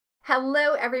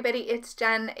Hello everybody, it's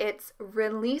Jen. It's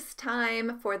release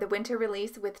time for the winter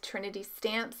release with Trinity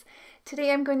stamps.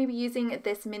 Today I'm going to be using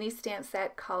this mini stamp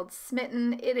set called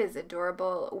S-mitten. It is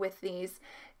adorable with these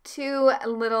two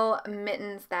little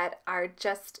mittens that are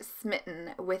just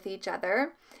smitten with each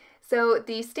other. So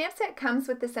the stamp set comes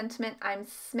with the sentiment, "I'm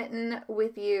smitten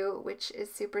with you," which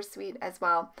is super sweet as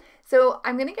well. So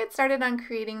I'm going to get started on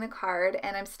creating the card,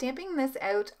 and I'm stamping this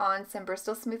out on some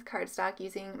Bristol Smooth cardstock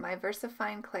using my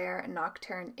Versafine Clair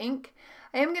Nocturne ink.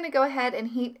 I am going to go ahead and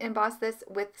heat emboss this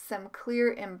with some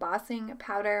clear embossing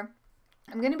powder.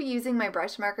 I'm going to be using my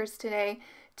brush markers today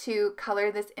to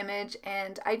color this image,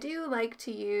 and I do like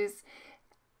to use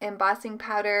embossing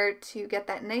powder to get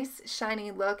that nice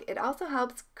shiny look. It also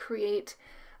helps create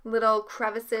little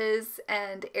crevices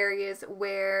and areas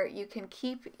where you can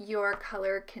keep your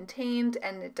color contained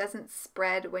and it doesn't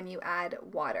spread when you add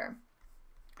water.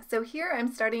 So here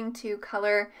I'm starting to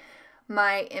color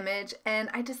my image, and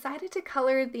I decided to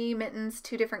color the mittens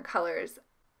two different colors.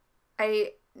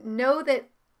 I know that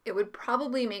it would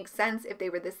probably make sense if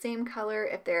they were the same color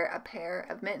if they're a pair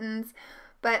of mittens,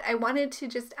 but I wanted to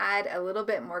just add a little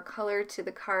bit more color to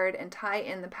the card and tie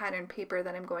in the pattern paper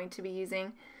that I'm going to be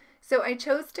using. So I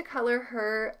chose to color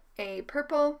her a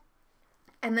purple,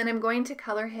 and then I'm going to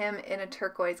color him in a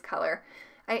turquoise color.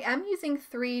 I am using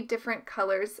 3 different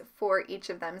colors for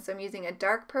each of them. So I'm using a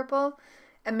dark purple,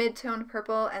 a mid-tone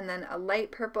purple, and then a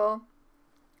light purple.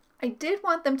 I did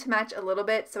want them to match a little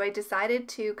bit, so I decided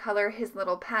to color his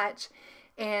little patch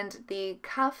and the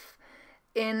cuff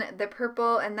in the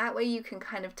purple, and that way you can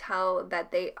kind of tell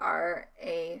that they are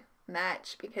a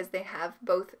match because they have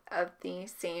both of the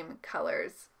same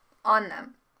colors on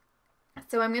them.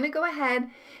 So I'm going to go ahead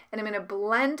and I'm going to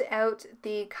blend out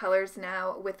the colors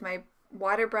now with my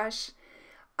water brush.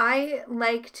 I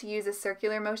like to use a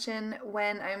circular motion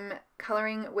when I'm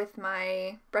coloring with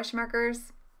my brush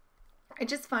markers. I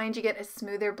just find you get a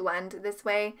smoother blend this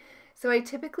way. So I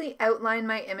typically outline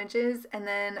my images and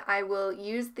then I will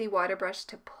use the water brush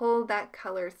to pull that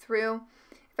color through.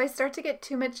 If I start to get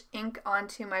too much ink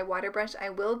onto my water brush, I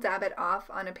will dab it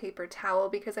off on a paper towel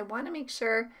because I want to make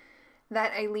sure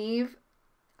that I leave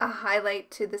a highlight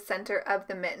to the center of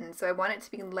the mitten. So I want it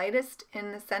to be lightest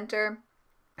in the center.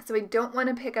 So I don't want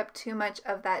to pick up too much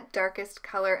of that darkest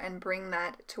color and bring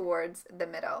that towards the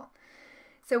middle.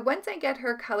 So once I get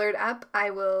her colored up, I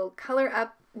will color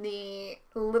up the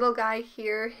little guy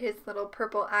here, his little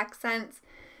purple accents,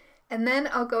 and then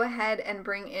I'll go ahead and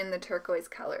bring in the turquoise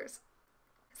colors.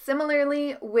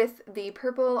 Similarly with the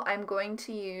purple, I'm going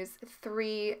to use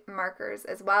 3 markers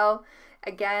as well.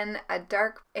 Again, a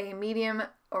dark, a medium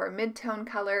or mid-tone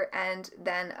color, and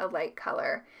then a light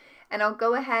color. And I'll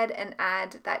go ahead and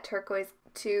add that turquoise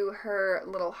to her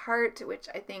little heart, which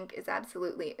I think is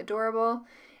absolutely adorable,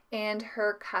 and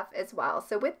her cuff as well.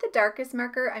 So with the darkest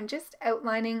marker, I'm just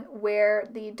outlining where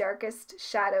the darkest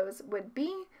shadows would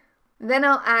be. Then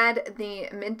I'll add the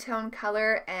mid-tone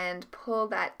color and pull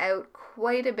that out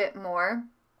quite a bit more.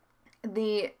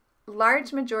 The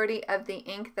large majority of the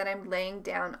ink that I'm laying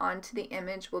down onto the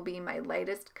image will be my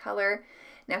lightest color.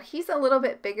 Now he's a little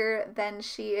bit bigger than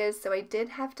she is, so I did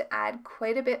have to add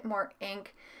quite a bit more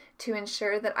ink to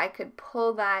ensure that I could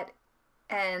pull that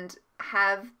and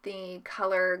have the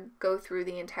color go through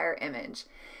the entire image.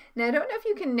 Now I don't know if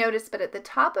you can notice, but at the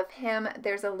top of him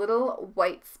there's a little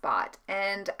white spot,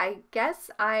 and I guess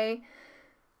I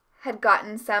had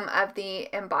gotten some of the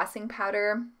embossing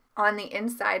powder on the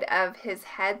inside of his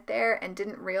head there and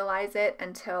didn't realize it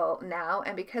until now,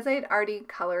 and because I had already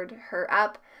colored her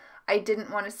up, I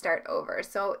didn't want to start over.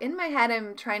 So in my head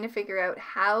I'm trying to figure out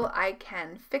how I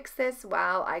can fix this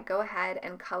while I go ahead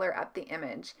and color up the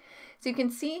image. So you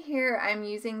can see here I'm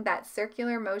using that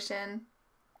circular motion.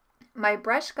 My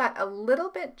brush got a little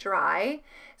bit dry,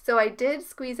 so I did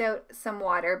squeeze out some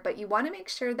water, but you want to make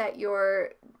sure that your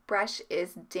brush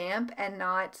is damp and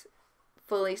not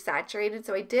fully saturated.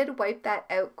 So I did wipe that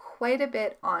out quite a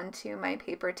bit onto my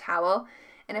paper towel.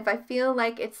 And if I feel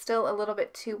like it's still a little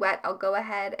bit too wet, I'll go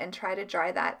ahead and try to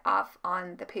dry that off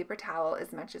on the paper towel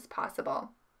as much as possible.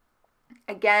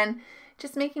 Again,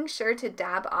 just making sure to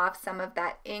dab off some of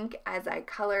that ink as I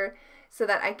color so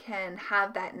that I can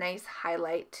have that nice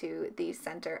highlight to the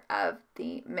center of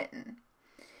the mitten.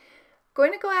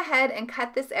 Going to go ahead and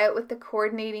cut this out with the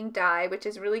coordinating die, which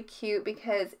is really cute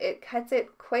because it cuts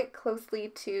it quite closely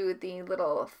to the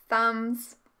little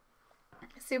thumbs.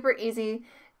 Super easy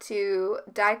to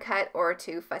die cut or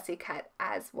to fussy cut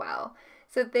as well.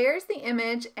 So there's the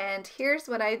image, and here's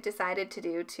what I decided to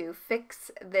do to fix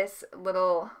this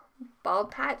little bald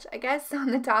patch, I guess,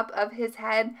 on the top of his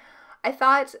head. I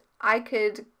thought I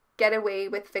could get away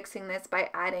with fixing this by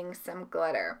adding some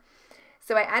glitter.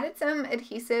 So I added some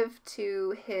adhesive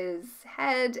to his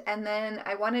head, and then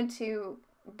I wanted to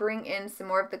bring in some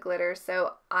more of the glitter,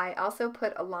 so I also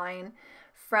put a line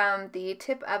from the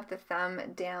tip of the thumb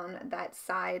down that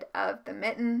side of the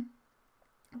mitten.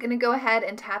 I'm going to go ahead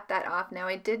and tap that off. Now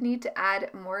I did need to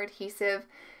add more adhesive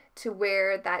to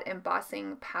where that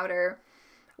embossing powder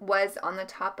was on the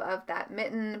top of that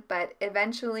mitten, but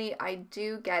eventually I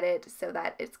do get it so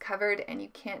that it's covered and you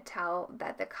can't tell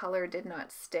that the color did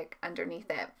not stick underneath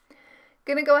it. I'm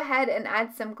gonna go ahead and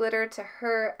add some glitter to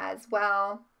her as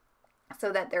well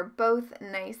so that they're both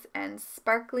nice and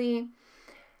sparkly.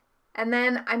 And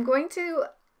then I'm going to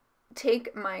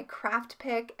take my craft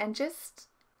pick and just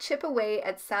chip away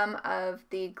at some of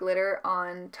the glitter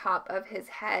on top of his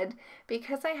head.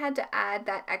 Because I had to add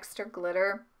that extra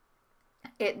glitter,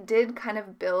 it did kind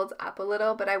of build up a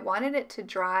little, but I wanted it to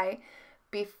dry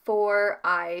before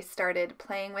I started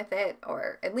playing with it,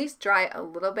 or at least dry a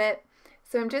little bit.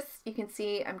 So you can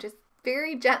see I'm just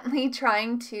very gently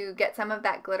trying to get some of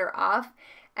that glitter off,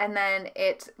 and then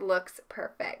it looks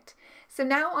perfect. So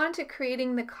now on to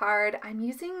creating the card. I'm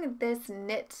using this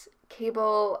knit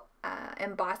cable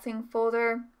embossing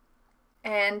folder,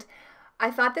 and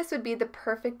I thought this would be the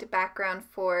perfect background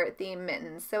for the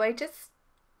mittens. So I just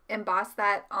embossed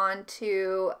that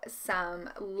onto some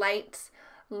light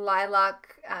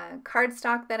lilac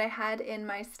cardstock that I had in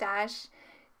my stash.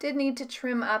 Did need to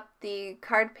trim up the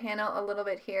card panel a little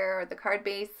bit here, or the card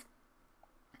base,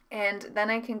 and then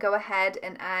I can go ahead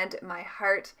and add my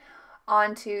heart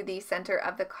onto the center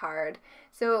of the card.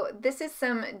 So this is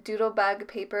some Doodle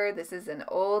paper. This is an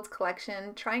old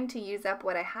collection, trying to use up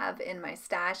what I have in my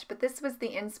stash, but this was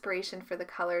the inspiration for the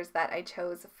colors that I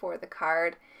chose for the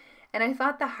card. And I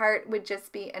thought the heart would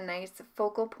just be a nice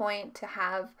focal point to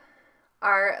have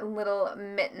our little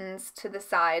mittens to the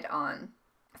side on.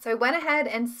 So I went ahead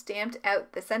and stamped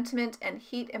out the sentiment and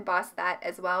heat embossed that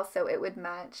as well, so it would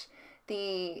match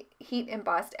the heat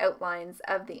embossed outlines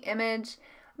of the image.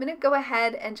 I'm going to go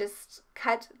ahead and just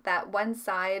cut that one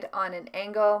side on an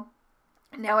angle.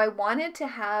 Now I wanted to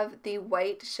have the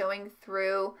white showing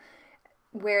through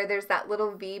where there's that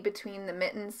little V between the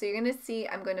mittens. So you're going to see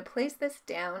I'm going to place this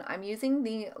down. I'm using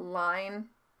the line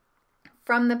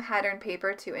from the pattern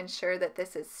paper to ensure that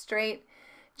this is straight,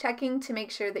 checking to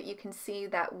make sure that you can see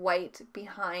that white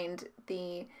behind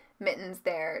the mittens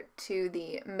there to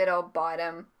the middle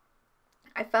bottom.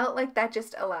 I felt like that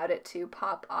just allowed it to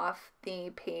pop off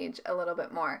the page a little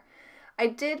bit more. I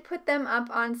did put them up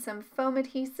on some foam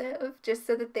adhesive just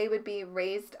so that they would be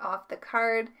raised off the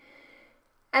card.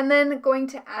 And then going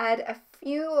to add a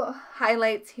few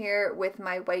highlights here with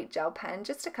my white gel pen,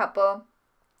 just a couple,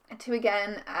 to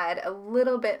again add a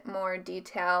little bit more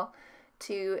detail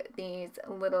to these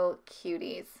little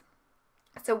cuties.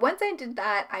 So once I did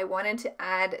that, I wanted to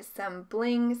add some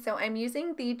bling. So I'm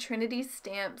using the Trinity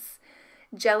Stamps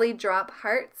Jelly Drop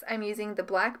Hearts. I'm using the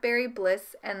Blackberry,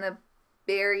 Bliss, and the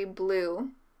Berry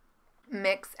Blue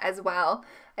mix as well.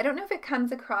 I don't know if it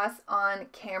comes across on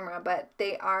camera, but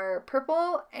they are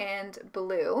purple and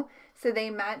blue, so they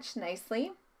match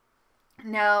nicely.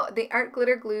 Now the art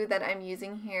glitter glue that I'm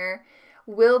using here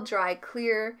will dry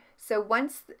clear, so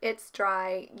once it's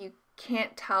dry you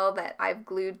can't tell that I've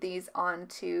glued these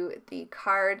onto the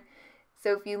card.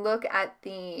 So if you look at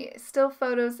the still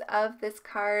photos of this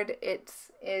card, it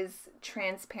is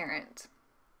transparent.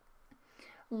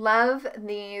 Love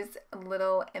these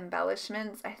little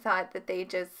embellishments. I thought that they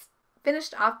just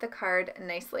finished off the card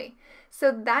nicely.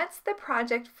 So that's the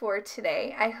project for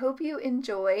today. I hope you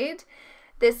enjoyed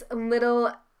this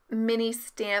little mini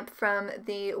stamp from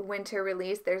the winter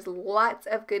release. There's lots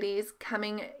of goodies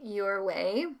coming your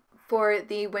way for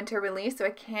the winter release, so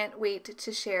I can't wait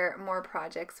to share more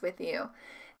projects with you.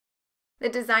 The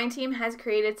design team has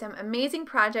created some amazing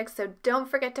projects, so don't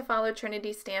forget to follow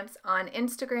Trinity Stamps on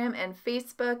Instagram and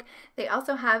Facebook. They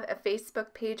also have a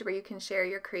Facebook page where you can share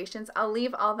your creations. I'll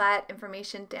leave all that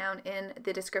information down in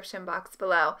the description box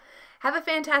below. Have a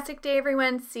fantastic day,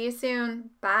 everyone. See you soon.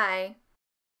 Bye.